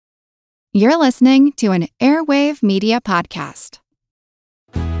You're listening to an Airwave Media Podcast.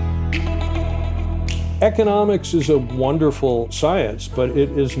 Economics is a wonderful science, but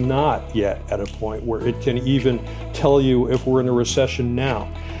it is not yet at a point where it can even tell you if we're in a recession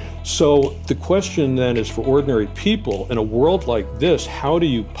now. So the question then is, for ordinary people in a world like this, how do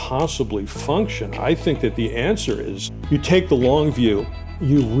you possibly function? I think that the answer is you take the long view.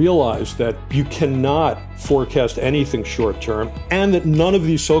 You realize that you cannot forecast anything short term, and that none of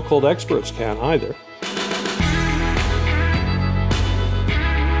these so-called experts can either.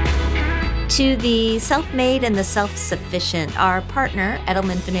 To the self-made and the self-sufficient, our partner,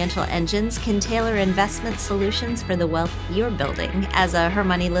 Edelman Financial Engines, can tailor investment solutions for the wealth you're building. As a Her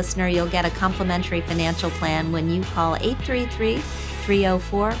Money listener, you'll get a complimentary financial plan when you call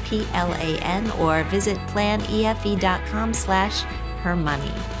 833-304-PLAN or visit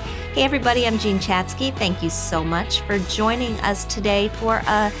planefe.com/hermoney. Hey everybody, I'm Jean Chatzky. Thank you so much for joining us today for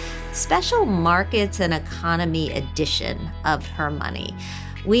a special markets and economy edition of Her Money.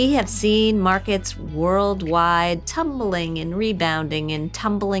 We have seen markets worldwide tumbling and rebounding and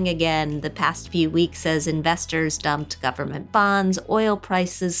tumbling again the past few weeks as investors dumped government bonds, oil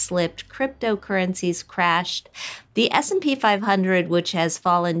prices slipped, cryptocurrencies crashed. The S&P 500, which has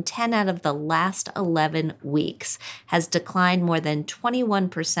fallen 10 out of the last 11 weeks, has declined more than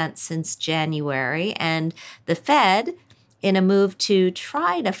 21% since January, and the Fed, in a move to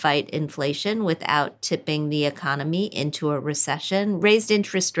try to fight inflation without tipping the economy into a recession, raised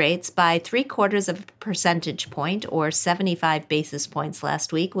interest rates by 0.75 of a percentage point or 75 basis points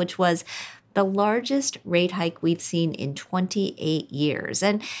last week, which was the largest rate hike we've seen in 28 years.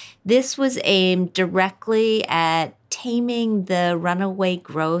 And this was aimed directly at taming the runaway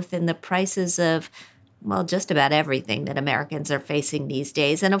growth in the prices of, well, just about everything that Americans are facing these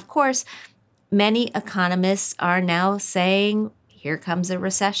days. And of course, many economists are now saying, here comes a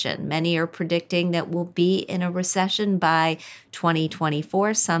recession. Many are predicting that we'll be in a recession by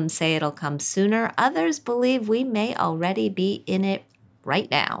 2024. Some say it'll come sooner. Others believe we may already be in it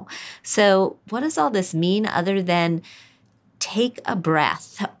right now. So what does all this mean other than take a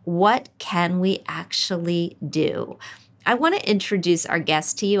breath? What can we actually do? I want to introduce our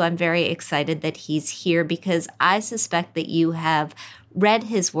guest to you. I'm very excited that he's here because I suspect that you have read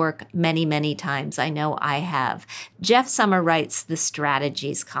his work many, many times. I know I have. Jeff Sommer writes the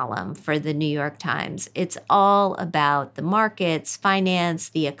strategies column for the New York Times. It's all about the markets, finance,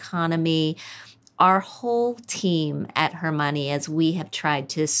 the economy. Our whole team at Her Money, as we have tried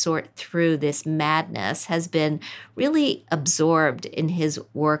to sort through this madness, has been really absorbed in his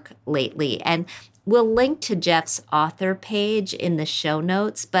work lately. And we'll link to Jeff's author page in the show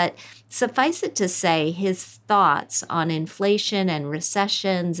notes, but suffice it to say, his thoughts on inflation and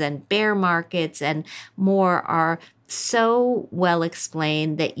recessions and bear markets and more are so well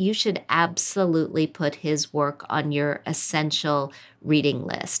explained that you should absolutely put his work on your essential reading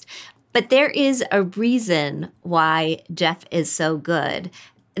list. But there is a reason why Jeff is so good.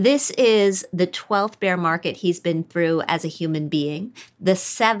 This is the 12th bear market he's been through as a human being, the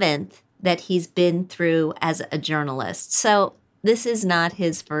 7th that he's been through as a journalist. So this is not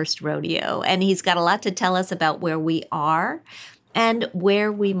his first rodeo, and he's got a lot to tell us about where we are and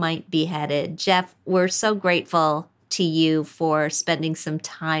where we might be headed. Jeff, we're so grateful to you for spending some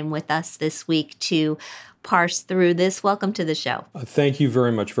time with us this week to parse through this. Welcome to the show. Thank you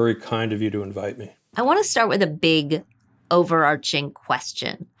very much. Very kind of you to invite me. I want to start with a big overarching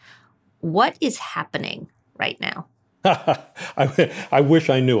question. What is happening right now? I wish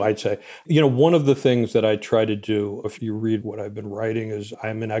I knew, I'd say. One of the things that I try to do, if you read what I've been writing, is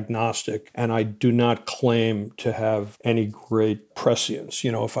I'm an agnostic, and I do not claim to have any great prescience.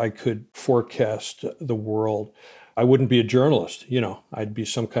 If I could forecast the world, I wouldn't be a journalist. I'd be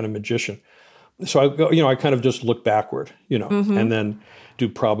some kind of magician. So I kind of just look backward, and then do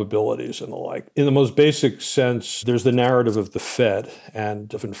probabilities and the like. In the most basic sense, there's the narrative of the Fed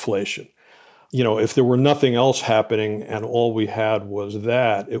and of inflation. If there were nothing else happening and all we had was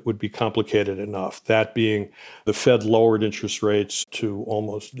that, it would be complicated enough. That being, the Fed lowered interest rates to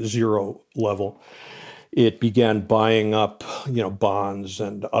almost zero level. It began buying up, bonds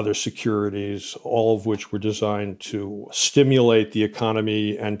and other securities, all of which were designed to stimulate the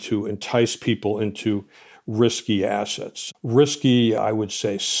economy and to entice people into risky assets. Risky, I would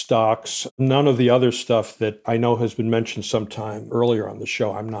say, stocks. None of the other stuff that I know has been mentioned sometime earlier on the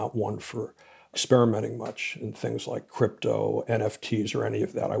show. I'm not one for experimenting much in things like crypto, NFTs, or any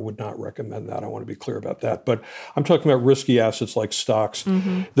of that. I would not recommend that. I want to be clear about that. But I'm talking about risky assets like stocks.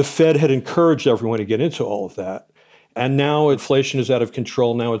 Mm-hmm. The Fed had encouraged everyone to get into all of that. And now inflation is out of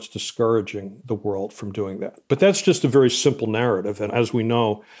control. Now it's discouraging the world from doing that. But that's just a very simple narrative. And as we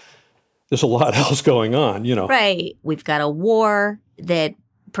know, there's a lot else going on, Right. We've got a war that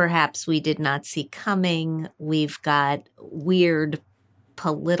perhaps we did not see coming. We've got weird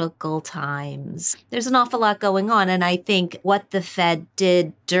political times. There's an awful lot going on. And I think what the Fed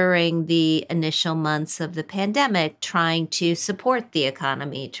did during the initial months of the pandemic, trying to support the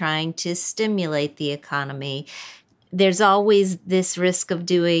economy, trying to stimulate the economy, there's always this risk of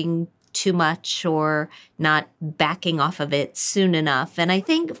doing too much or not backing off of it soon enough. And I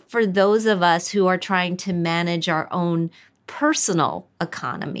think for those of us who are trying to manage our own personal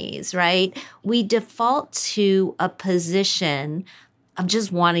economies, right, we default to a position of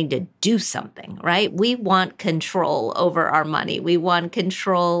just wanting to do something, right? We want control over our money. We want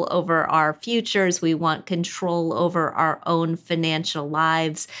control over our futures. We want control over our own financial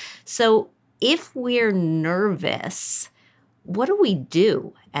lives. So if we're nervous, what do we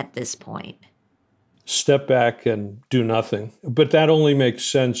do at this point? Step back and do nothing. But that only makes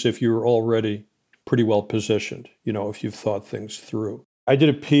sense if you're already pretty well positioned, if you've thought things through. I did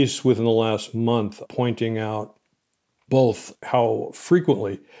a piece within the last month pointing out both how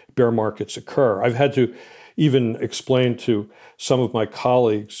frequently bear markets occur. I've had to even explain to some of my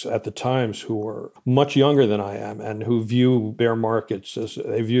colleagues at the Times who are much younger than I am and who view bear markets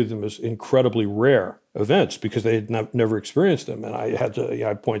they view them as incredibly rare events because they had never experienced them. And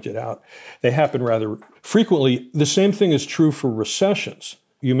I pointed out they happen rather frequently. The same thing is true for recessions.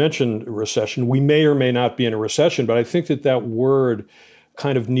 You mentioned recession. We may or may not be in a recession, but I think that word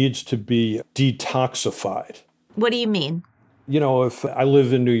kind of needs to be detoxified. What do you mean? If I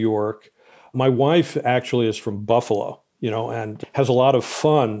live in New York, my wife actually is from Buffalo, and has a lot of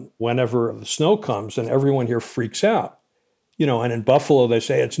fun whenever the snow comes and everyone here freaks out, and in Buffalo, they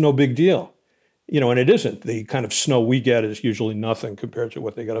say it's no big deal, and it isn't. The kind of snow we get is usually nothing compared to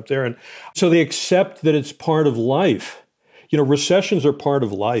what they get up there. And so they accept that it's part of life. Recessions are part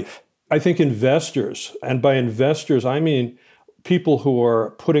of life. I think investors, and by investors, I mean people who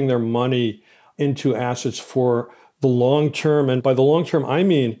are putting their money into assets for the long term. And by the long term, I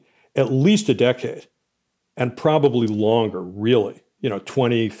mean at least a decade and probably longer, really,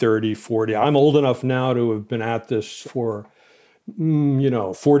 20, 30, 40. I'm old enough now to have been at this for,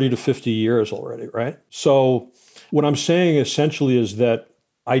 40 to 50 years already, right? So what I'm saying essentially is that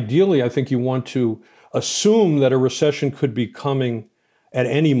ideally, I think you want to assume that a recession could be coming at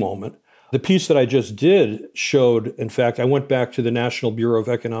any moment. The piece that I just did showed, in fact, I went back to the National Bureau of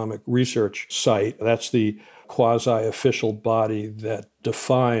Economic Research site. That's the quasi-official body that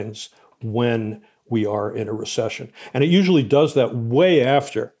defines when we are in a recession. And it usually does that way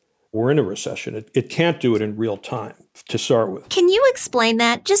after we're in a recession. It can't do it in real time to start with. Can you explain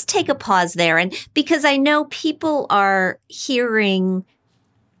that? Just take a pause there. And because I know people are hearing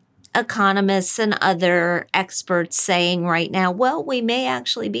economists and other experts saying right now, well, we may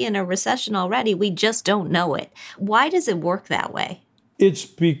actually be in a recession already. We just don't know it. Why does it work that way? It's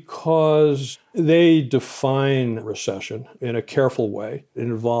because they define recession in a careful way. It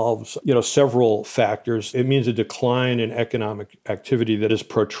involves, several factors. It means a decline in economic activity that is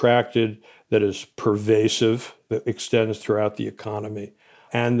protracted, that is pervasive, that extends throughout the economy,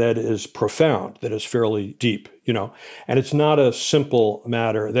 and that is profound, that is fairly deep, And it's not a simple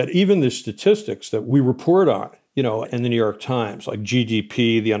matter that even the statistics that we report on, in the New York Times, like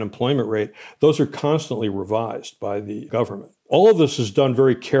GDP, the unemployment rate, those are constantly revised by the government. All of this is done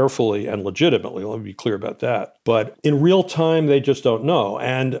very carefully and legitimately. Let me be clear about that. But in real time, they just don't know.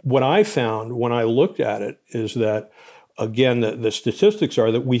 And what I found when I looked at it is that, again, the statistics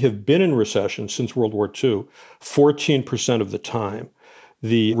are that we have been in recession since World War II, 14% of the time.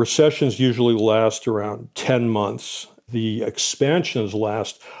 The recessions usually last around 10 months. The expansions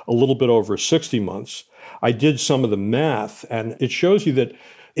last a little bit over 60 months. I did some of the math, and it shows you that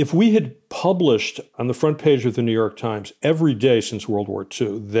if we had published on the front page of the New York Times every day since World War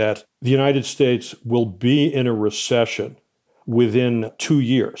II that the United States will be in a recession within 2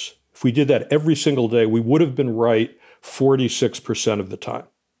 years, if we did that every single day, we would have been right 46% of the time,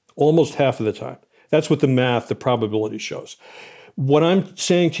 almost half of the time. That's what the math, the probability shows. What I'm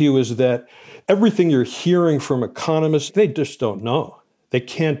saying to you is that everything you're hearing from economists, they just don't know. They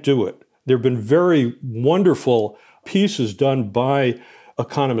can't do it. There have been very wonderful pieces done by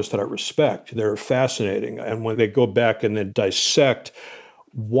economists that I respect. They're fascinating. And when they go back and then dissect,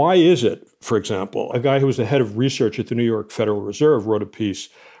 why is it, for example, a guy who was the head of research at the New York Federal Reserve wrote a piece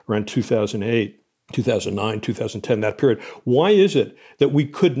around 2008, 2009, 2010, that period. Why is it that we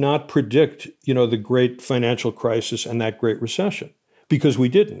could not predict, the great financial crisis and that great recession? Because we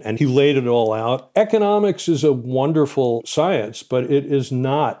didn't. And he laid it all out. Economics is a wonderful science, but it is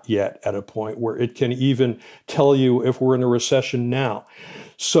not yet at a point where it can even tell you if we're in a recession now.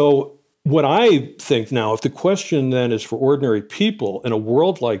 So What I think now, if the question then is for ordinary people in a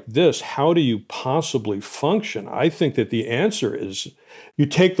world like this, how do you possibly function? I think that the answer is you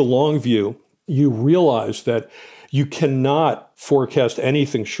take the long view, you realize that you cannot forecast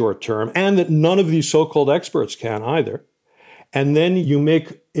anything short term, and that none of these so-called experts can either. And then you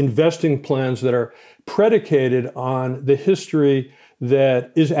make investing plans that are predicated on the history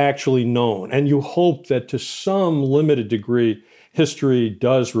that is actually known. And you hope that to some limited degree, history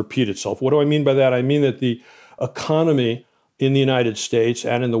does repeat itself. What do I mean by that? I mean that the economy in the United States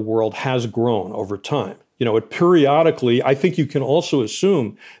and in the world has grown over time. It periodically, I think you can also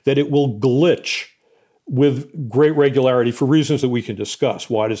assume that it will glitch with great regularity for reasons that we can discuss.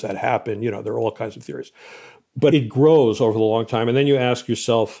 Why does that happen? There are all kinds of theories. But it grows over the long time. And then you ask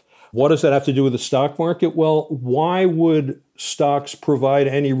yourself, what does that have to do with the stock market? Well, why would stocks provide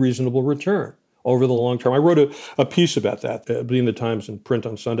any reasonable return over the long term? I wrote a piece about that, in the Times in print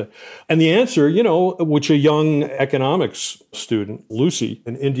on Sunday. And the answer, which a young economics student, Lucy,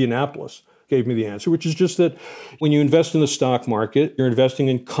 in Indianapolis, gave me the answer, which is just that when you invest in the stock market, you're investing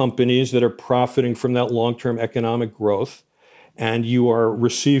in companies that are profiting from that long-term economic growth, and you are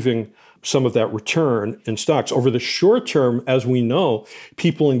receiving some of that return in stocks. Over the short term, as we know,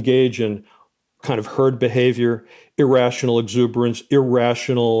 people engage in kind of herd behavior, irrational exuberance,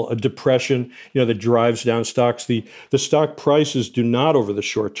 irrational depression, that drives down stocks. The stock prices do not, over the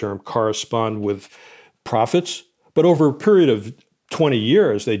short term, correspond with profits, but over a period of 20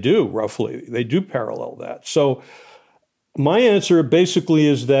 years, they do, roughly. They do parallel that. So my answer basically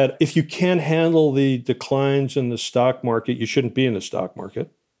is that if you can't handle the declines in the stock market, you shouldn't be in the stock market.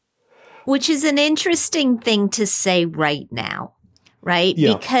 Which is an interesting thing to say right now, right?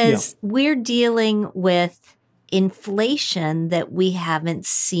 Yeah, because we're dealing with inflation that we haven't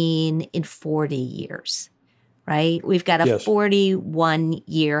seen in 40 years, right? We've got a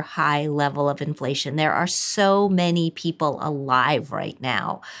 41-year high level of inflation. There are so many people alive right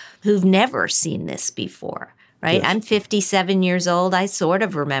now who've never seen this before. Right. Yes. I'm 57 years old. I sort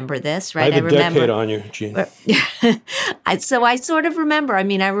of remember this, right? I have a decade on you, Jean. So I sort of remember. I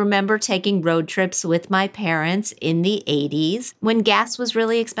mean, I remember taking road trips with my parents in the 80s when gas was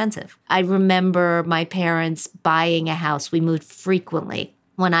really expensive. I remember my parents buying a house. We moved frequently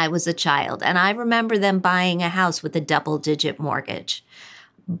when I was a child. And I remember them buying a house with a double-digit mortgage.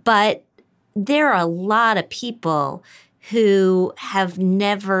 But there are a lot of people who have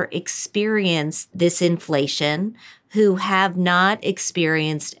never experienced this inflation, who have not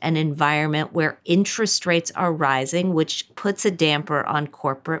experienced an environment where interest rates are rising, which puts a damper on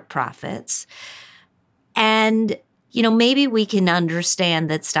corporate profits. And, maybe we can understand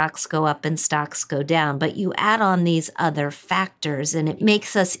that stocks go up and stocks go down, but you add on these other factors and it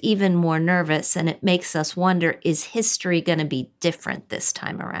makes us even more nervous, and it makes us wonder, is history going to be different this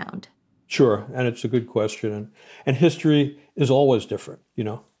time around? Sure, and it's a good question. And history is always different,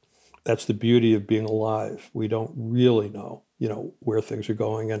 That's the beauty of being alive. We don't really know, where things are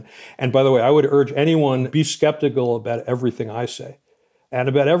going. And by the way, I would urge anyone, be skeptical about everything I say and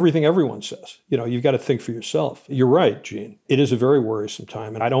about everything everyone says. You've got to think for yourself. You're right, Jean. It is a very worrisome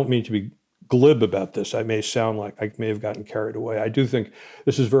time. And I don't mean to be glib about this. I may sound like I may have gotten carried away. I do think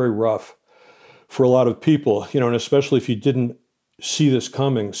this is very rough for a lot of people, and especially if you didn't see this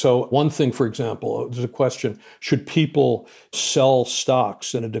coming. So one thing, for example, there's a question, should people sell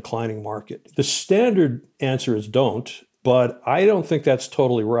stocks in a declining market? The standard answer is don't, but I don't think that's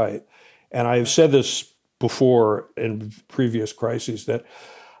totally right. And I've said this before in previous crises, that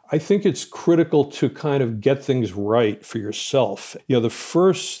I think it's critical to kind of get things right for yourself. The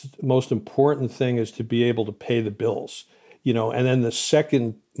first most important thing is to be able to pay the bills. And then the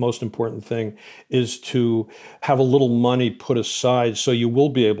second most important thing is to have a little money put aside so you will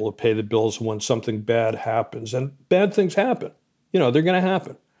be able to pay the bills when something bad happens. And bad things happen. They're going to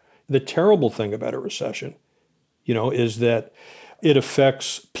happen. The terrible thing about a recession, is that it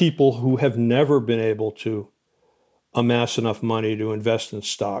affects people who have never been able to amass enough money to invest in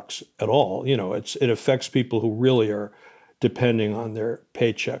stocks at all. It affects people who really are depending on their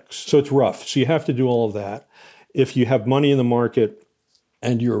paychecks. So it's rough. So you have to do all of that. If you have money in the market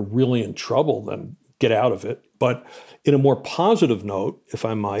and you're really in trouble, then get out of it. But in a more positive note, if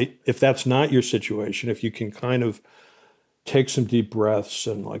I might, if that's not your situation, if you can kind of take some deep breaths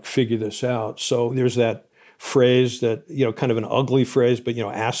and figure this out. So there's that phrase that, kind of an ugly phrase, but,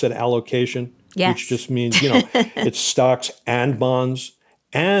 asset allocation, yes. Which just means, it's stocks and bonds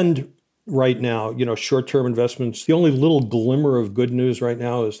and right now, short-term investments. The only little glimmer of good news right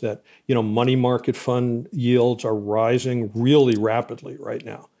now is that, money market fund yields are rising really rapidly right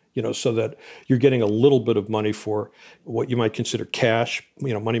now. so that you're getting a little bit of money for what you might consider cash,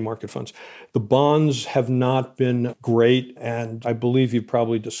 money market funds. The bonds have not been great. And I believe you've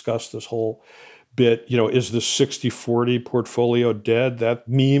probably discussed this whole bit, is the 60-40 portfolio dead? That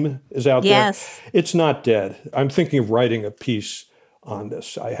meme is out there. It's not dead. I'm thinking of writing a piece on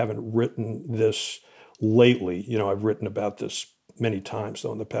this. I haven't written this lately. I've written about this many times,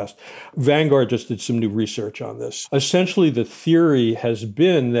 though, in the past. Vanguard just did some new research on this. Essentially, the theory has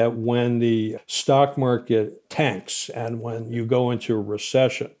been that when the stock market tanks and when you go into a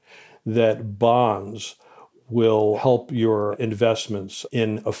recession, that bonds will help your investments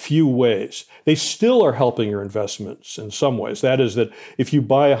in a few ways. They still are helping your investments in some ways. That is that if you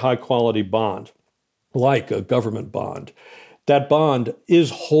buy a high-quality bond, like a government bond, that bond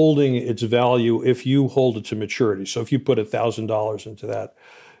is holding its value if you hold it to maturity. So if you put $1,000 into that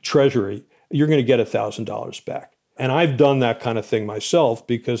treasury, you're going to get $1,000 back. And I've done that kind of thing myself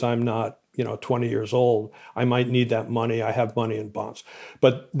because I'm not 20 years old. I might need that money. I have money in bonds.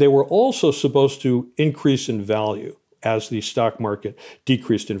 But they were also supposed to increase in value as the stock market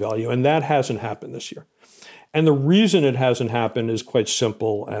decreased in value. And that hasn't happened this year. And the reason it hasn't happened is quite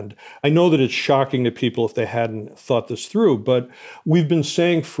simple. And I know that it's shocking to people if they hadn't thought this through, but we've been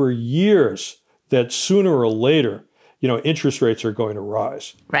saying for years that sooner or later, interest rates are going to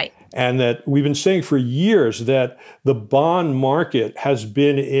rise. Right. And that we've been saying for years that the bond market has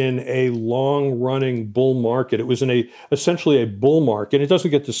been in a long-running bull market. It was in essentially a bull market. It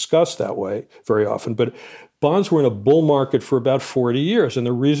doesn't get discussed that way very often, but bonds were in a bull market for about 40 years. And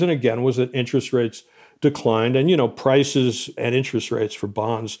the reason, again, was that interest rates declined and, prices and interest rates for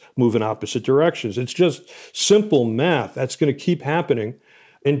bonds move in opposite directions. It's just simple math. That's going to keep happening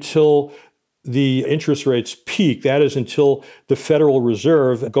until the interest rates peak. That is until the Federal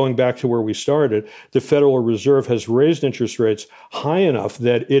Reserve, going back to where we started, the Federal Reserve has raised interest rates high enough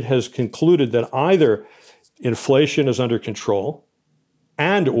that it has concluded that either inflation is under control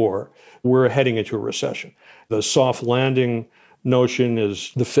and or we're heading into a recession. The soft landing notion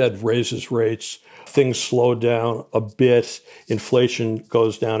is the Fed raises rates, things slow down a bit, inflation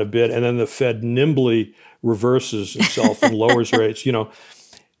goes down a bit, and then the Fed nimbly reverses itself and lowers rates.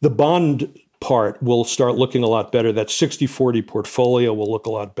 The bond part will start looking a lot better. That 60-40 portfolio will look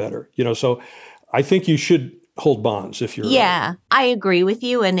a lot better. So I think you should hold bonds if you're... Yeah, I agree with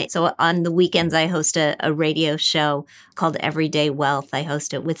you. And so on the weekends, I host a radio show called Everyday Wealth. I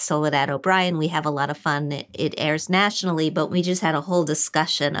host it with Soledad O'Brien. We have a lot of fun. It airs nationally, but we just had a whole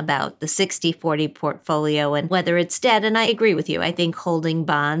discussion about the 60-40 portfolio and whether it's dead. And I agree with you. I think holding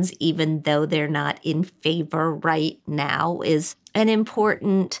bonds, even though they're not in favor right now, is an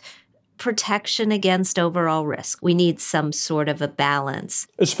important protection against overall risk. We need some sort of a balance.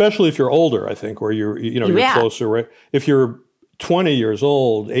 Especially if you're older, I think, or you're closer, right? If you're 20 years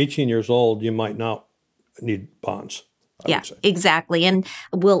old, 18 years old, you might not need bonds. Yeah, exactly. And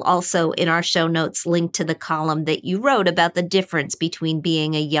we'll also, in our show notes, link to the column that you wrote about the difference between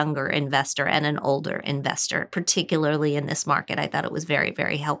being a younger investor and an older investor, particularly in this market. I thought it was very,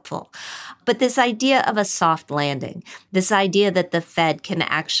 very helpful. But this idea of a soft landing, this idea that the Fed can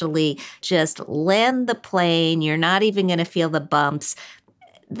actually just land the plane, you're not even going to feel the bumps,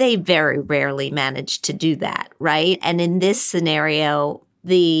 they very rarely manage to do that, right? And in this scenario,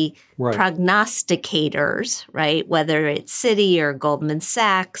 the prognosticators, right, whether it's Citi or Goldman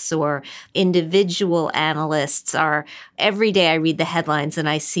Sachs or individual analysts are, every day I read the headlines and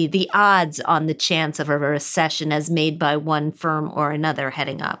I see the odds on the chance of a recession as made by one firm or another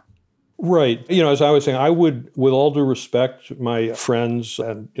heading up. Right. As I was saying, I would, with all due respect, my friends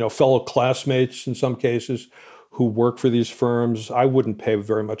and, fellow classmates in some cases who work for these firms, I wouldn't pay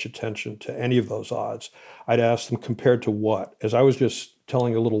very much attention to any of those odds. I'd ask them compared to what? As I was just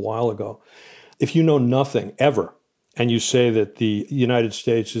telling you a little while ago, if you know nothing ever, and you say that the United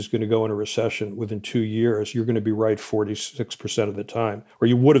States is going to go into recession within 2 years, you're going to be right 46% of the time, or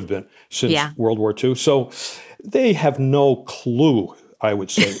you would have been since World War II. So they have no clue, I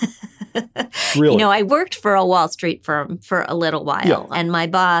would say. Really. I worked for a Wall Street firm for a little while, and my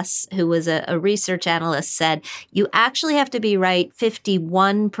boss, who was a research analyst, said, you actually have to be right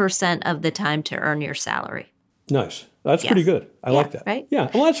 51% of the time to earn your salary. Nice. That's pretty good. I like that. Right? Yeah.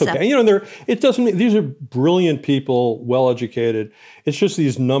 Well, that's okay. It doesn't mean these are brilliant people, well-educated. It's just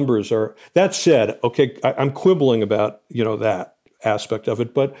these numbers are, that said, okay, I'm quibbling about, that aspect of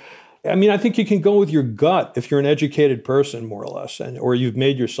it, but I think you can go with your gut if you're an educated person, more or less, or you've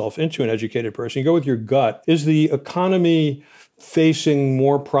made yourself into an educated person. You go with your gut. Is the economy facing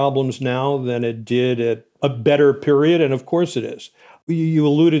more problems now than it did at a better period? And of course it is. You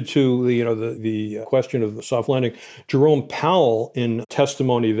alluded to the question of the soft landing. Jerome Powell, in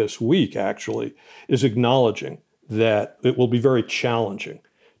testimony this week, actually, is acknowledging that it will be very challenging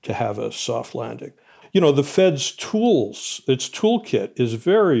to have a soft landing. The Fed's tools, its toolkit is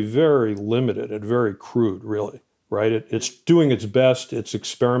very, very limited and very crude, really, right? It's doing its best. It's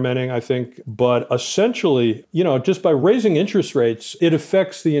experimenting, I think. But essentially, just by raising interest rates, it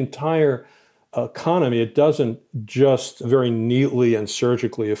affects the entire economy. It doesn't just very neatly and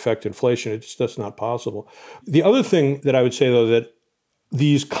surgically affect inflation. That's not possible. The other thing that I would say, though, that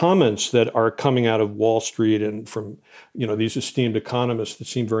these comments that are coming out of Wall Street and from these esteemed economists that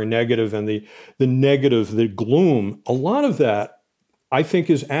seem very negative, and the negative, the gloom, a lot of that I think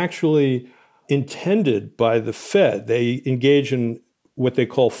is actually intended by the Fed. They engage in what they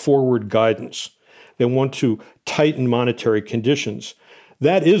call forward guidance. They want to tighten monetary conditions.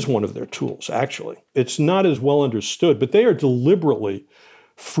 That is one of their tools, actually. It's not as well understood, but they are deliberately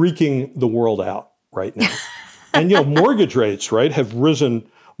freaking the world out right now. And, mortgage rates, right, have risen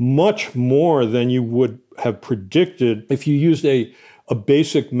much more than you would have predicted if you used a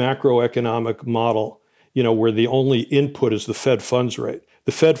basic macroeconomic model, where the only input is the Fed funds rate.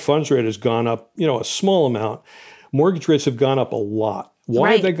 The Fed funds rate has gone up, a small amount. Mortgage rates have gone up a lot.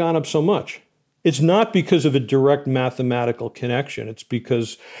 Why have they gone up so much? It's not because of a direct mathematical connection. It's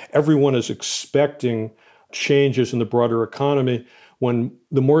because everyone is expecting changes in the broader economy. When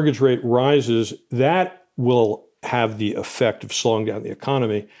the mortgage rate rises, that will have the effect of slowing down the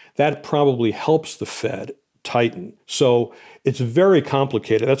economy. That probably helps the Fed tighten. So it's very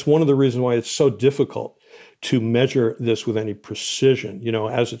complicated. That's one of the reasons why it's so difficult to measure this with any precision,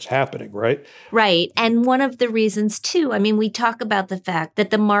 as it's happening, right? Right. And one of the reasons, too, we talk about the fact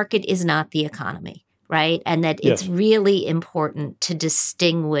that the market is not the economy, right? And that it's really important to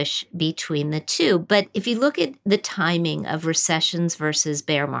distinguish between the two. But if you look at the timing of recessions versus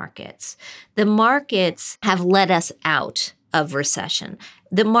bear markets, the markets have led us out of recession.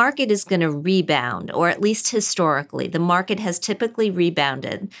 The market is going to rebound, or at least historically, the market has typically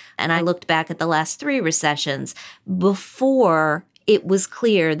rebounded. And I looked back at the last 3 recessions before it was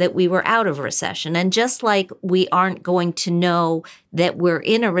clear that we were out of recession. And just like we aren't going to know that we're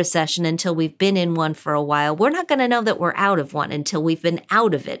in a recession until we've been in one for a while, we're not going to know that we're out of one until we've been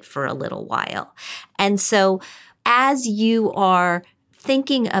out of it for a little while. And so as you are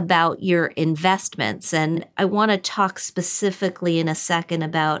thinking about your investments, and I want to talk specifically in a second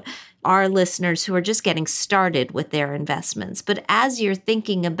about our listeners who are just getting started with their investments. But as you're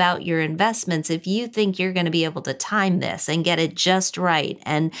thinking about your investments, if you think you're going to be able to time this and get it just right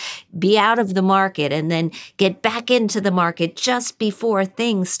and be out of the market and then get back into the market just before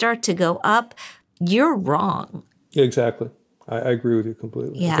things start to go up, you're wrong. Exactly. I agree with you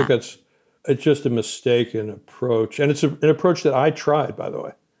completely. Yeah. I think it's just a mistaken approach. And it's an approach that I tried, by the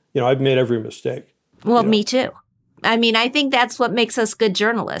way. I've made every mistake. Well, me too. I think that's what makes us good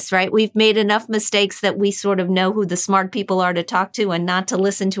journalists, right? We've made enough mistakes that we sort of know who the smart people are to talk to and not to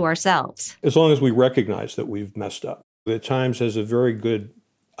listen to ourselves. As long as we recognize that we've messed up. The Times has a very good,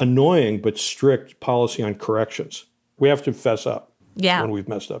 annoying but strict policy on corrections. We have to fess up when we've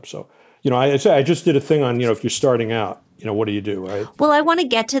messed up. So, I just did a thing on, if you're starting out, what do you do, right? Well, I want to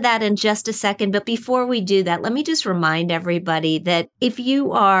get to that in just a second. But before we do that, let me just remind everybody that if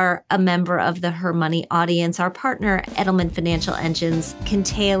you are a member of the Her Money audience, our partner, Edelman Financial Engines, can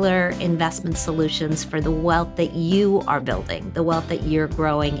tailor investment solutions for the wealth that you are building, the wealth that you're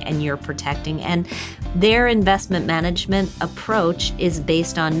growing and you're protecting. And their investment management approach is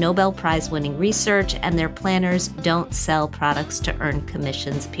based on Nobel Prize-winning research, and their planners don't sell products to earn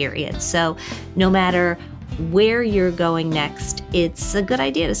commissions, period. So no matter where you're going next, it's a good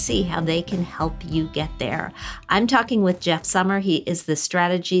idea to see how they can help you get there. I'm talking with Jeff Sommer. He is the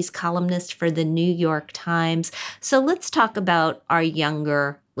strategies columnist for the New York Times. So let's talk about our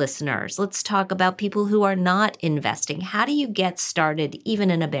younger listeners. Let's talk about people who are not investing. How do you get started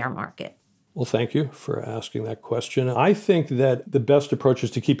even in a bear market? Well, thank you for asking that question. I think that the best approach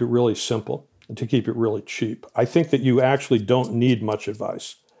is to keep it really simple and to keep it really cheap. I think that you actually don't need much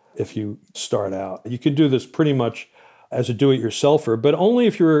advice if you start out. You can do this pretty much as a do-it-yourselfer, but only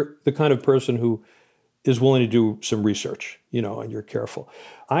if you're the kind of person who is willing to do some research, and you're careful.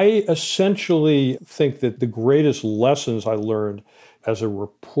 I essentially think that the greatest lessons I learned as a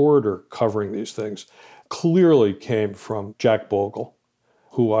reporter covering these things clearly came from Jack Bogle,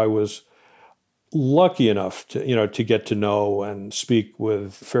 who I was lucky enough to get to know and speak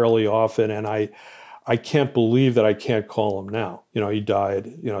with fairly often. And I can't believe that I can't call him now. He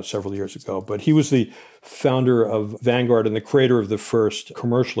died, several years ago, but he was the founder of Vanguard and the creator of the first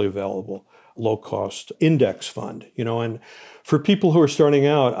commercially available low-cost index fund, and for people who are starting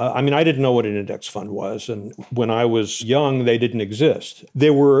out, I didn't know what an index fund was. And when I was young, they didn't exist. They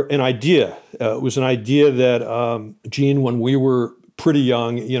were an idea. It was an idea that, Gene, when we were pretty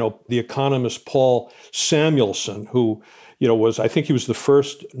young, the economist Paul Samuelson, who I think he was the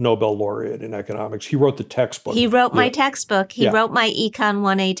first Nobel laureate in economics. He wrote the textbook. He wrote my textbook. He wrote my Econ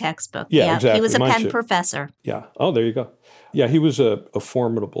 1A textbook. Yeah, exactly. He was a Mine Penn too. professor. Yeah. Oh, there you go. Yeah, he was a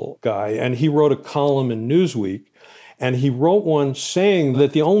formidable guy. And he wrote a column in Newsweek. And he wrote one saying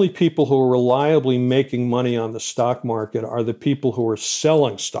that the only people who are reliably making money on the stock market are the people who are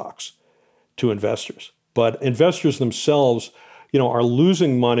selling stocks to investors. But investors themselves, are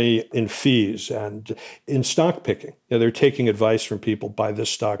losing money in fees and in stock picking. They're taking advice from people, buy this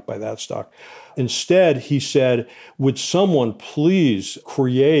stock, buy that stock. Instead, he said, would someone please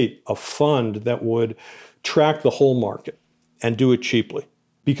create a fund that would track the whole market and do it cheaply?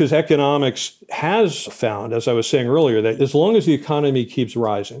 Because economics has found, as I was saying earlier, that as long as the economy keeps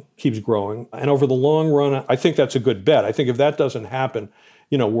rising, keeps growing, and over the long run, I think that's a good bet. I think if that doesn't happen,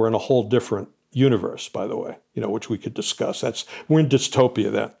 we're in a whole different universe, by the way, which we could discuss. We're in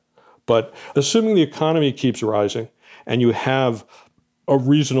dystopia then. But assuming the economy keeps rising and you have a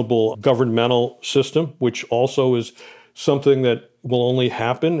reasonable governmental system, which also is something that will only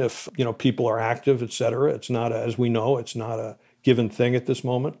happen if, people are active, et cetera. It's not, as we know, it's not a given thing at this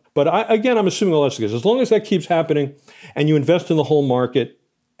moment. But I'm assuming all that's the case. As long as that keeps happening and you invest in the whole market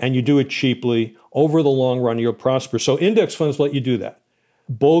and you do it cheaply, over the long run, you'll prosper. So index funds let you do that.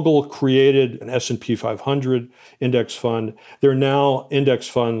 Bogle created an S&P 500 index fund. There are now index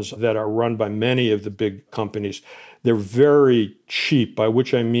funds that are run by many of the big companies. They're very cheap, by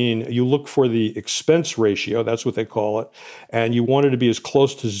which I mean you look for the expense ratio, that's what they call it, and you want it to be as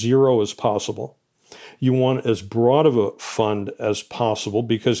close to zero as possible. You want as broad of a fund as possible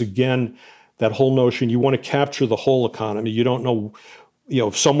because, again, that whole notion, you want to capture the whole economy. You don't know,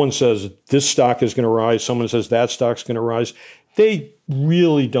 if someone says this stock is going to rise, someone says that stock's going to rise, they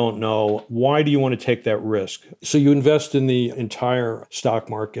really don't know. Why do you want to take that risk? So you invest in the entire stock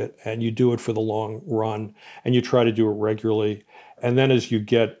market and you do it for the long run and you try to do it regularly. And then as you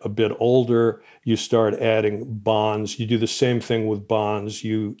get a bit older, you start adding bonds. You do the same thing with bonds.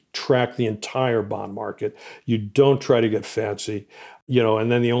 You track the entire bond market. You don't try to get fancy,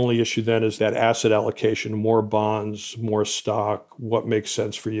 and then the only issue then is that asset allocation, more bonds, more stock, what makes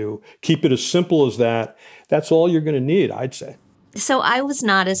sense for you. Keep it as simple as that. That's all you're going to need, I'd say. So I was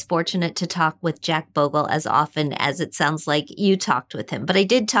not as fortunate to talk with Jack Bogle as often as it sounds like you talked with him, but I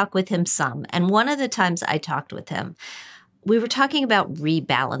did talk with him some. And one of the times I talked with him, we were talking about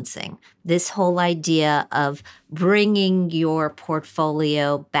rebalancing, this whole idea of bringing your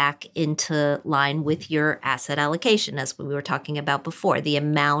portfolio back into line with your asset allocation, as we were talking about before, the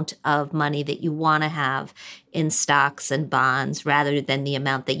amount of money that you want to have in stocks and bonds rather than the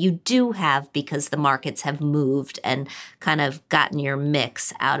amount that you do have because the markets have moved and kind of gotten your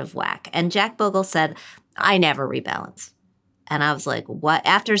mix out of whack. And Jack Bogle said, I never rebalance. And I was like, what?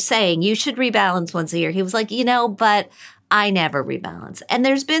 After saying you should rebalance once a year, he was like, but I never rebalance. And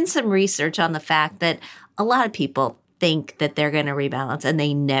there's been some research on the fact that a lot of people think that they're going to rebalance and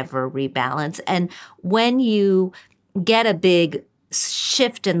they never rebalance. And when you get a big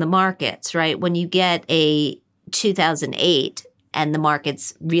shift in the markets, right? When you get a 2008 and the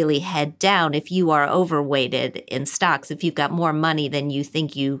markets really head down, if you are overweighted in stocks, if you've got more money than you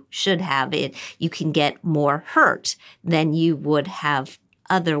think you should have, you can get more hurt than you would have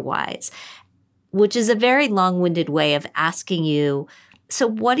otherwise, which is a very long-winded way of asking you, so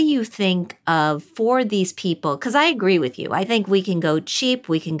what do you think of for these people? Because I agree with you. I think we can go cheap,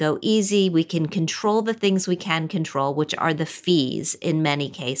 we can go easy, we can control the things we can control, which are the fees in many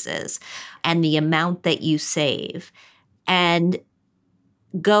cases, and the amount that you save, and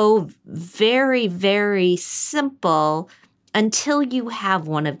go very, very simple until you have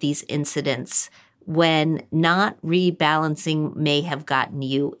one of these incidents when not rebalancing may have gotten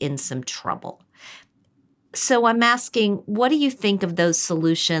you in some trouble. So I'm asking, what do you think of those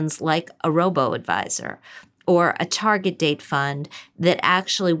solutions like a robo-advisor or a target date fund that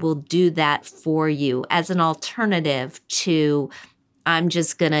actually will do that for you as an alternative to, I'm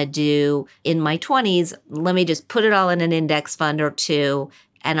just going to do in my 20s, let me just put it all in an index fund or two,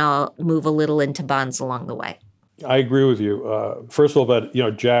 and I'll move a little into bonds along the way? I agree with you. First of all,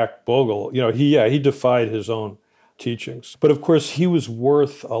 about Jack Bogle, he defied his own teachings. But of course, he was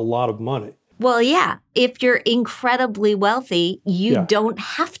worth a lot of money. Well, yeah. If you're incredibly wealthy, you don't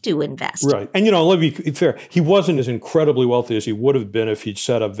have to invest. Right. And, let me be fair. He wasn't as incredibly wealthy as he would have been if he'd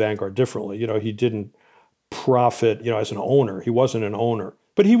set up Vanguard differently. He didn't profit, as an owner. He wasn't an owner,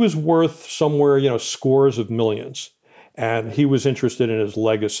 but he was worth somewhere, scores of millions. And he was interested in his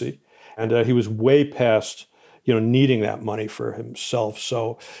legacy. And he was way past, needing that money for himself.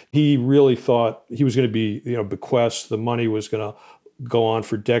 So he really thought he was going to be, bequeathed. The money was going to go on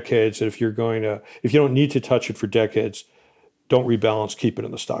for decades. And if you don't need to touch it for decades, don't rebalance, keep it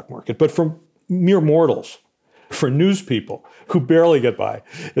in the stock market. But for mere mortals, for news people who barely get by,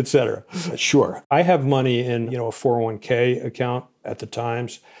 et cetera, sure. I have money in, a 401k account at the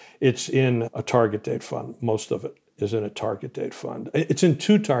Times. It's in a target date fund. Most of it is in a target date fund. It's in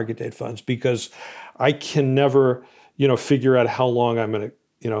 2 target date funds because I can never, figure out how long I'm going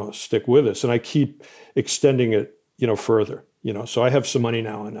to, stick with this. And I keep extending it, further, So I have some money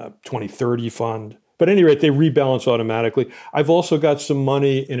now in a 2030 fund. But at any rate, they rebalance automatically. I've also got some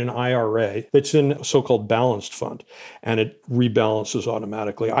money in an IRA that's in a so-called balanced fund, and it rebalances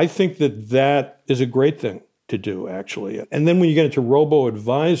automatically. I think that is a great thing to do, actually. And then when you get into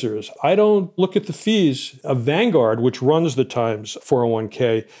robo-advisors, I don't look at the fees. Vanguard, which runs the Times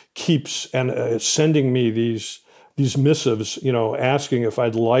 401k, keeps sending me these missives, asking if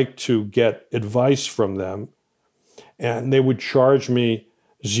I'd like to get advice from them. And they would charge me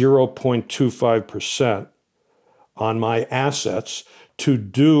 0.25% on my assets to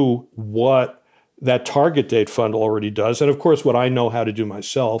do what that target date fund already does. And of course, what I know how to do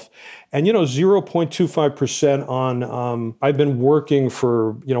myself. And, 0.25% on, I've been working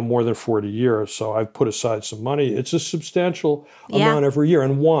for, more than 40 years. So I've put aside some money. It's a substantial amount every year.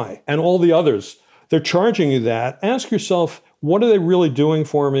 And why? And all the others, they're charging you that. Ask yourself, what are they really doing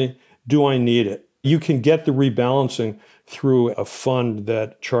for me? Do I need it? You can get the rebalancing through a fund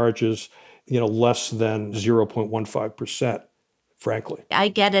that charges, less than 0.15%, frankly. I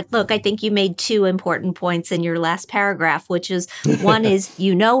get it. Look, I think you made 2 important points in your last paragraph, which is one is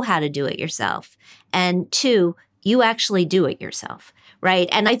you know how to do it yourself. And 2, you actually do it yourself, right?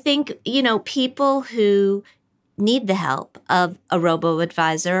 And I think, people who need the help of a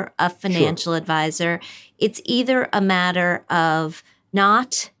robo-advisor, a financial advisor, it's either a matter of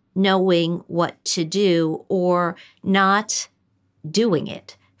not knowing what to do or not doing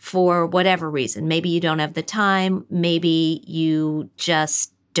it for whatever reason. Maybe you don't have the time. Maybe you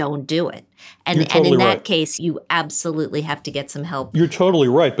just don't do it. And in that case, you absolutely have to get some help. You're totally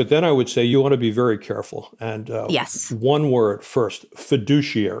right. But then I would say you want to be very careful. And yes. One word first,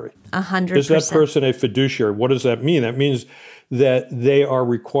 fiduciary. 100%. Is that person a fiduciary? What does that mean? That means that they are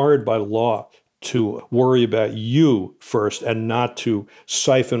required by law to worry about you first and not to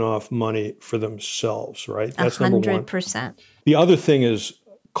siphon off money for themselves, right? That's 100%. Number one. 100%. The other thing is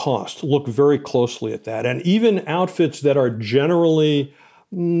cost. Look very closely at that. And even outfits that are generally,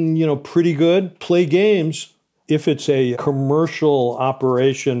 pretty good, play games. If it's a commercial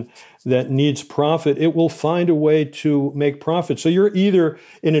operation that needs profit, it will find a way to make profit. So you're either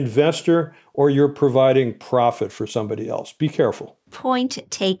an investor or you're providing profit for somebody else. Be careful. Point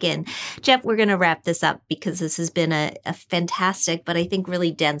taken. Jeff, we're going to wrap this up because this has been a fantastic, but I think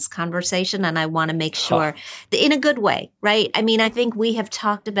really dense conversation. And I want to make sure in a good way, right? I mean, I think we have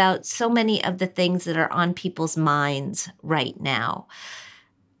talked about so many of the things that are on people's minds right now.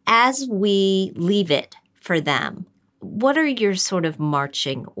 As we leave it for them, what are your sort of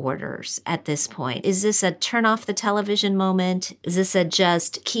marching orders at this point? Is this a turn off the television moment? Is this a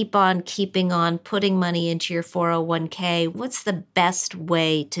just keep on keeping on, putting money into your 401k? What's the best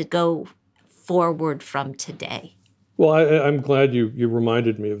way to go forward from today? Well, I'm glad you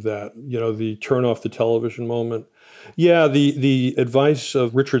reminded me of that, the turn off the television moment. Yeah, the advice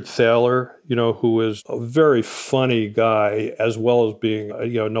of Richard Thaler, who is a very funny guy, as well as being a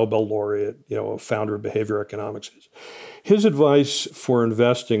Nobel laureate, a founder of behavior economics. His advice for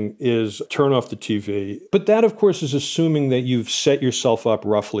investing is turn off the TV. But that, of course, is assuming that you've set yourself up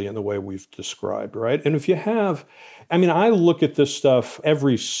roughly in the way we've described, right? And if you have, I look at this stuff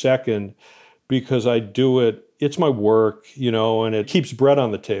every second because I do it. It's my work, and it keeps bread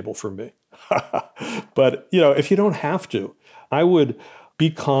on the table for me. But, if you don't have to, I would be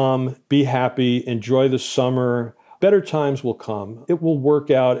calm, be happy, enjoy the summer. Better times will come. It will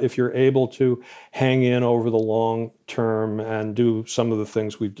work out if you're able to hang in over the long term and do some of the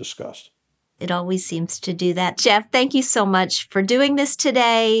things we've discussed. It always seems to do that. Jeff, thank you so much for doing this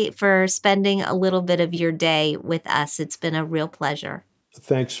today, for spending a little bit of your day with us. It's been a real pleasure.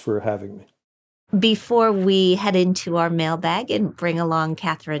 Thanks for having me. Before we head into our mailbag and bring along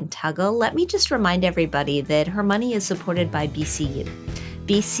Katherine Tuggle, let me just remind everybody that Her Money is supported by BCU.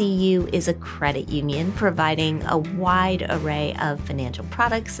 BCU is a credit union providing a wide array of financial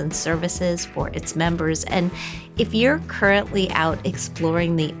products and services for its members. And if you're currently out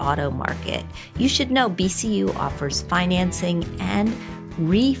exploring the auto market, you should know BCU offers financing and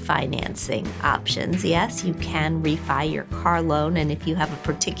refinancing options. Yes, you can refi your car loan, and if you have a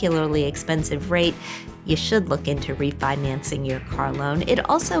particularly expensive rate, you should look into refinancing your car loan. It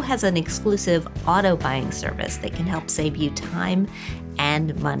also has an exclusive auto buying service that can help save you time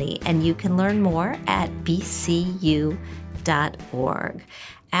and money, and you can learn more at bcu.org.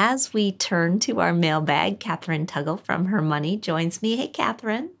 As we turn to our mailbag, Catherine Tuggle from Her Money joins me. Hey,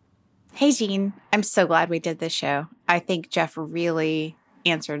 Catherine. Hey, Jean. I'm so glad we did this show. I think Jeff really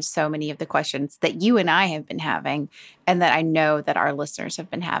answered so many of the questions that you and I have been having and that I know that our listeners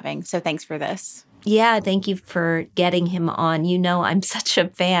have been having. So thanks for this. Yeah, thank you for getting him on. You know, I'm such a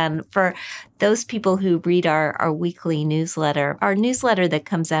fan. For those people who read our weekly newsletter, our newsletter that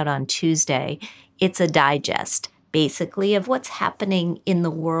comes out on Tuesday, it's a digest, basically, of what's happening in the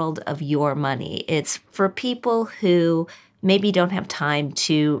world of your money. It's for people who maybe don't have time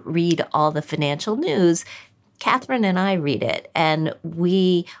to read all the financial news. Catherine and I read it, and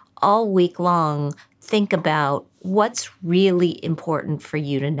we all week long think about what's really important for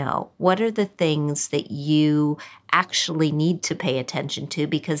you to know. What are the things that you actually need to pay attention to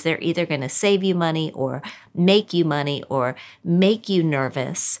because they're either going to save you money or make you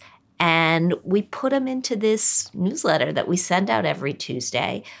nervous. And we put them into this newsletter that we send out every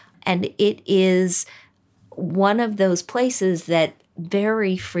Tuesday. And it is one of those places that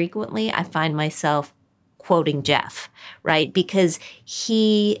very frequently I find myself quoting Jeff, right? Because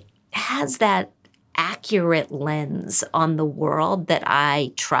he has that accurate lens on the world that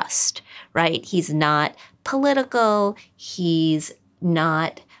I trust, right? He's not political. He's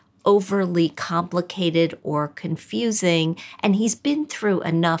not overly complicated or confusing. And he's been through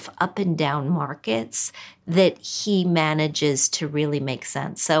enough up and down markets that he manages to really make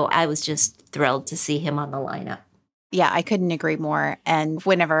sense. So I was just thrilled to see him on the lineup. Yeah, I couldn't agree more. And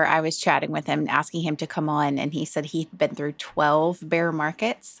whenever I was chatting with him, asking him to come on, and he said he'd been through 12 bear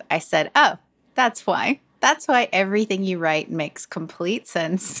markets, I said, oh, that's why. That's why everything you write makes complete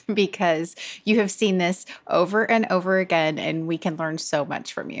sense, because you have seen this over and over again, and we can learn so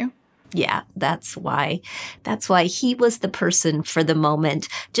much from you. Yeah, that's why. That's why he was the person for the moment.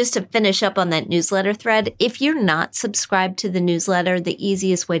 Just to finish up on that newsletter thread, if you're not subscribed to the newsletter, the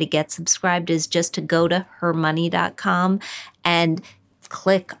easiest way to get subscribed is just to go to hermoney.com and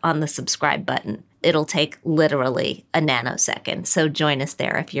click on the subscribe button. It'll take literally a nanosecond. So join us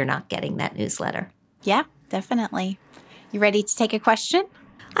there if you're not getting that newsletter. Yeah, definitely. You ready to take a question?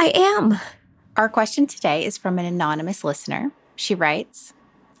 I am. Our question today is from an anonymous listener. She writes,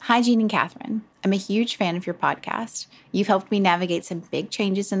 "Hi, Jean and Catherine. I'm a huge fan of your podcast. You've helped me navigate some big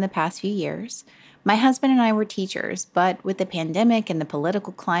changes in the past few years. My husband and I were teachers, but with the pandemic and the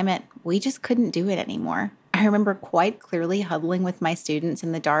political climate, we just couldn't do it anymore. I remember quite clearly huddling with my students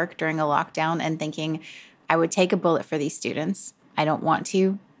in the dark during a lockdown and thinking, I would take a bullet for these students. I don't want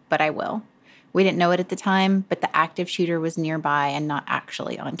to, but I will. We didn't know it at the time, but the active shooter was nearby and not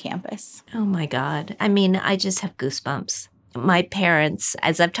actually on campus." Oh my God. I mean, I just have goosebumps. My parents,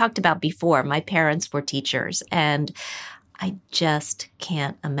 as I've talked about before, my parents were teachers, and I just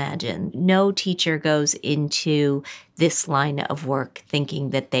can't imagine. No teacher goes into this line of work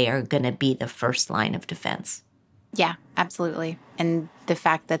thinking that they are going to be the first line of defense. Yeah, absolutely. And the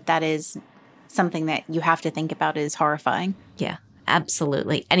fact that that is something that you have to think about is horrifying. Yeah,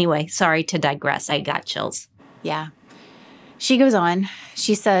 absolutely. Anyway, sorry to digress. I got chills. Yeah. She goes on.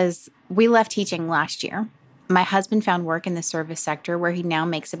 She says, "We left teaching last year. My husband found work in the service sector where he now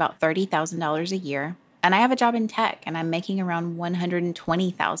makes about $30,000 a year. And I have a job in tech, and I'm making around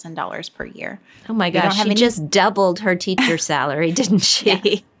 $120,000 per year." Oh my gosh, she just doubled her teacher salary, didn't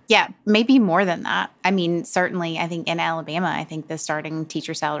she? Yeah, maybe more than that. I mean, certainly, I think in Alabama, I think the starting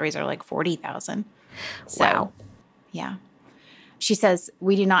teacher salaries are like $40,000. Wow. Yeah. She says,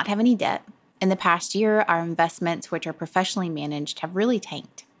 "We do not have any debt. In the past year, our investments, which are professionally managed, have really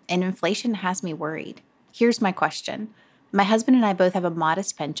tanked, and inflation has me worried. Here's my question. My husband and I both have a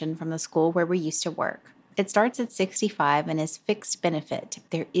modest pension from the school where we used to work. It starts at 65 and is fixed benefit.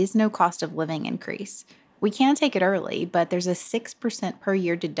 There is no cost of living increase. We can take it early, but there's a 6% per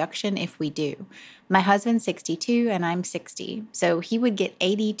year deduction if we do. My husband's 62 and I'm 60, so he would get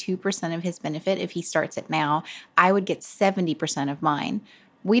 82% of his benefit if he starts it now. I would get 70% of mine.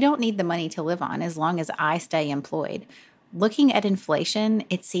 We don't need the money to live on as long as I stay employed. Looking at inflation,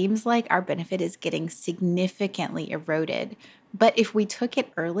 it seems like our benefit is getting significantly eroded. But if we took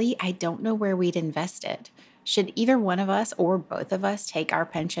it early, I don't know where we'd invest it. Should either one of us or both of us take our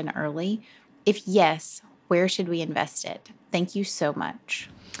pension early? If yes, where should we invest it? Thank you so much.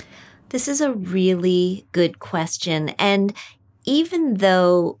 This is a really good question. And even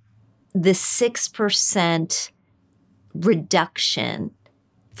though the 6% reduction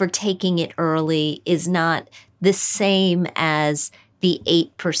for taking it early is not the same as the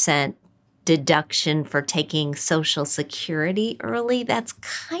 8% deduction for taking Social Security early, that's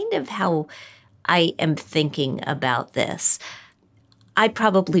kind of how I am thinking about this. I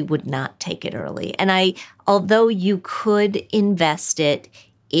probably would not take it early. And although you could invest it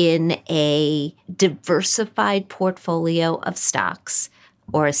in a diversified portfolio of stocks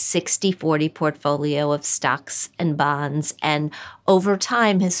or a 60-40 portfolio of stocks and bonds, and over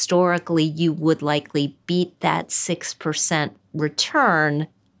time, historically, you would likely beat that 6% return,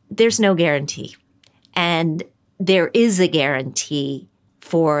 there's no guarantee. And there is a guarantee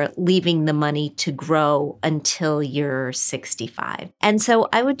for leaving the money to grow until you're 65. And so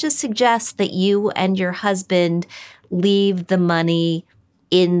I would just suggest that you and your husband leave the money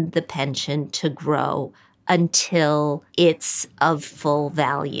in the pension to grow until it's of full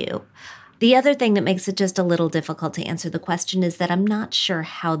value. The other thing that makes it just a little difficult to answer the question is that I'm not sure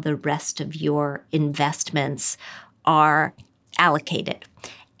how the rest of your investments are allocated.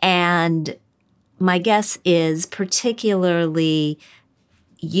 And my guess is particularly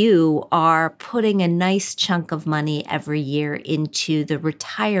you are putting a nice chunk of money every year into the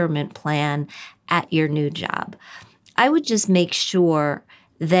retirement plan at your new job. I would just make sure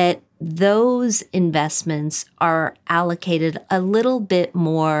that those investments are allocated a little bit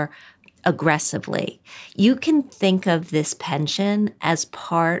more aggressively. You can think of this pension as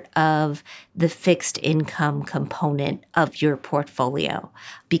part of the fixed income component of your portfolio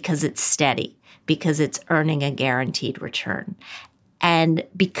because it's steady, because it's earning a guaranteed return. And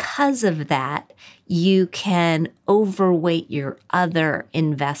because of that, you can overweight your other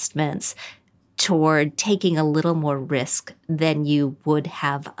investments toward taking a little more risk than you would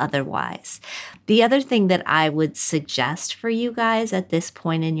have otherwise. The other thing that I would suggest for you guys at this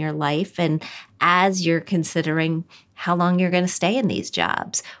point in your life, and as you're considering how long you're going to stay in these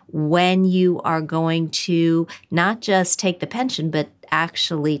jobs, when you are going to not just take the pension, but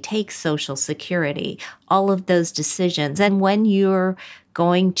actually take Social Security, all of those decisions, and when you're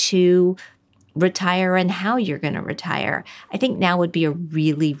going to retire and how you're going to retire. I think now would be a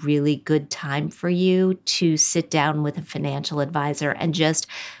really, really good time for you to sit down with a financial advisor and just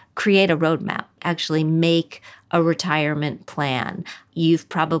create a roadmap, actually make a retirement plan. You've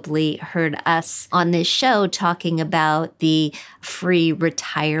probably heard us on this show talking about the free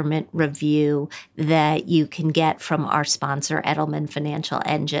retirement review that you can get from our sponsor, Edelman Financial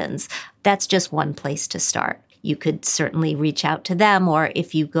Engines. That's just one place to start. You could certainly reach out to them, or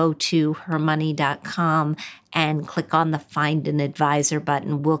if you go to hermoney.com and click on the Find an Advisor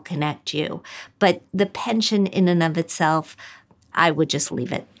button, we'll connect you. But the pension in and of itself, I would just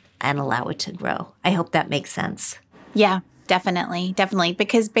leave it and allow it to grow. I hope that makes sense. Yeah, definitely.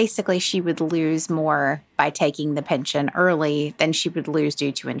 Because basically she would lose more by taking the pension early than she would lose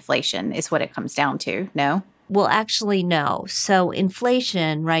due to inflation, is what it comes down to, no? Well, actually, no. So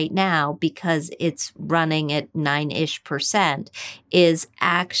inflation right now, because it's running at 9-ish%, is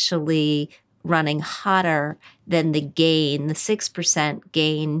actually running hotter than the gain, the 6%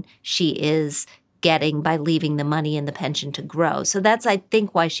 gain she is getting by leaving the money in the pension to grow. So that's, I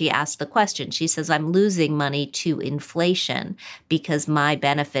think, why she asked the question. She says, I'm losing money to inflation because my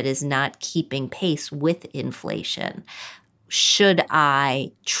benefit is not keeping pace with inflation. Should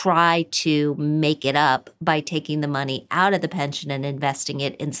I try to make it up by taking the money out of the pension and investing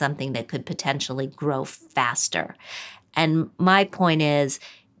it in something that could potentially grow faster? And my point is,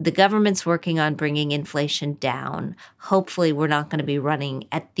 the government's working on bringing inflation down. Hopefully, we're not going to be running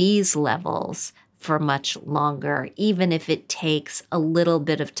at these levels for much longer, even if it takes a little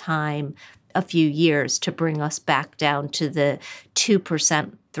bit of time, a few years, to bring us back down to the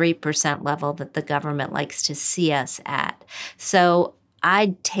 2%, 3% level that the government likes to see us at. So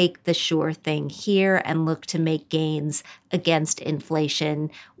I'd take the sure thing here and look to make gains against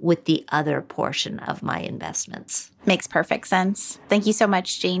inflation with the other portion of my investments. Makes perfect sense. Thank you so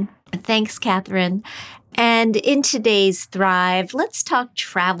much, Jean. Thanks, Catherine. And in today's Thrive, let's talk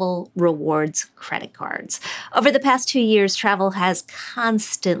travel rewards credit cards. Over the past 2 years, travel has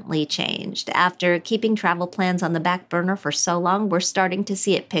constantly changed. After keeping travel plans on the back burner for so long, we're starting to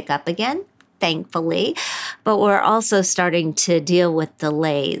see it pick up again, thankfully. But we're also starting to deal with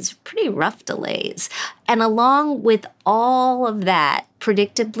delays, pretty rough delays. And along with all of that,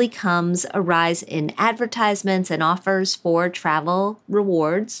 predictably comes a rise in advertisements and offers for travel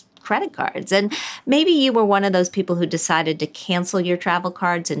rewards credit cards. And maybe you were one of those people who decided to cancel your travel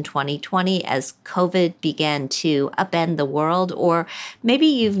cards in 2020 as COVID began to upend the world, or maybe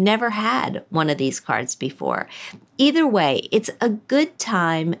you've never had one of these cards before. Either way, it's a good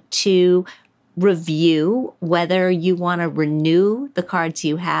time to review whether you want to renew the cards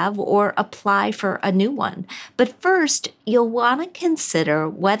you have or apply for a new one. But first, you'll want to consider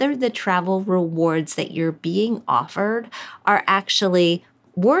whether the travel rewards that you're being offered are actually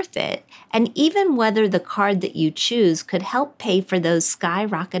worth it, and even whether the card that you choose could help pay for those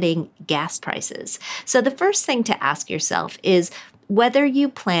skyrocketing gas prices. So the first thing to ask yourself is whether you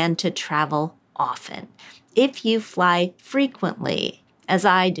plan to travel often. If you fly frequently, as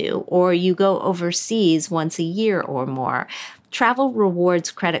I do, or you go overseas once a year or more, travel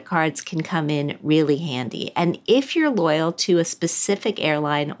rewards credit cards can come in really handy. And if you're loyal to a specific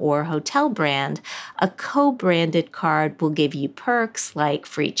airline or hotel brand, a co-branded card will give you perks like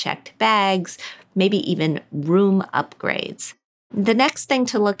free checked bags, maybe even room upgrades. The next thing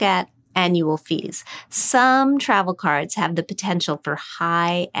to look at, annual fees. Some travel cards have the potential for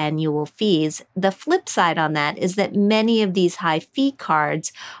high annual fees. The flip side on that is that many of these high fee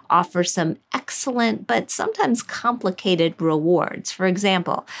cards offer some excellent but sometimes complicated rewards. For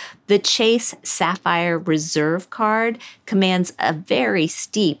example, the Chase Sapphire Reserve card commands a very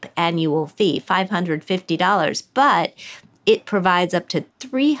steep annual fee, $550, but it provides up to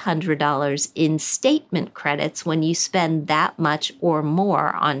 $300 in statement credits when you spend that much or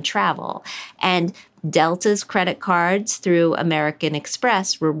more on travel. And Delta's credit cards through American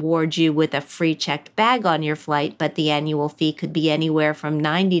Express reward you with a free checked bag on your flight, but the annual fee could be anywhere from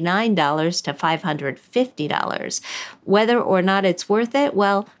 $99 to $550. Whether or not it's worth it,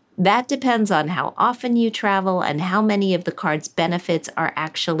 well, that depends on how often you travel and how many of the card's benefits are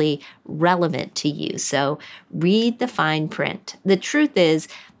actually relevant to you. So read the fine print. The truth is,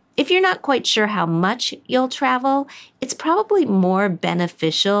 if you're not quite sure how much you'll travel, it's probably more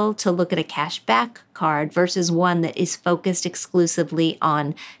beneficial to look at a cashback card versus one that is focused exclusively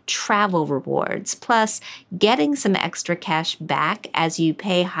on travel rewards. Plus, getting some extra cash back as you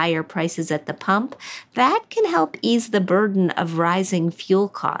pay higher prices at the pump, that can help ease the burden of rising fuel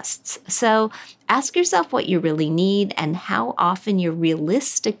costs. So ask yourself what you really need and how often you're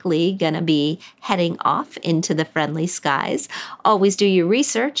realistically going to be heading off into the friendly skies. Always do your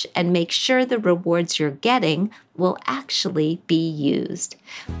research and make sure the rewards you're getting will actually be used.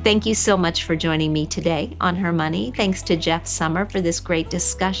 Thank you so much for joining me today on Her Money. Thanks to Jeff Sommer for this great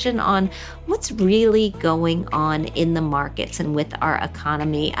discussion on what's really going on in the markets and with our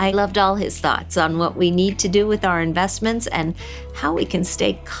economy. I loved all his thoughts on what we need to do with our investments and how we can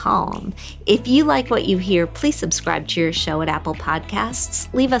stay calm. If you like what you hear, please subscribe to your show at Apple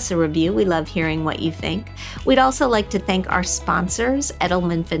Podcasts. Leave us a review. We love hearing what you think. We'd also like to thank our sponsors,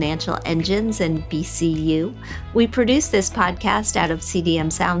 Edelman Financial Engines and BCU. We produce this podcast out of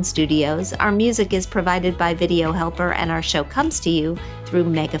CDM Sound Studios. Our music is provided by Video Helper, and our show comes to you through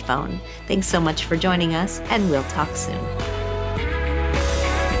Megaphone. Thanks so much for joining us, and we'll talk soon.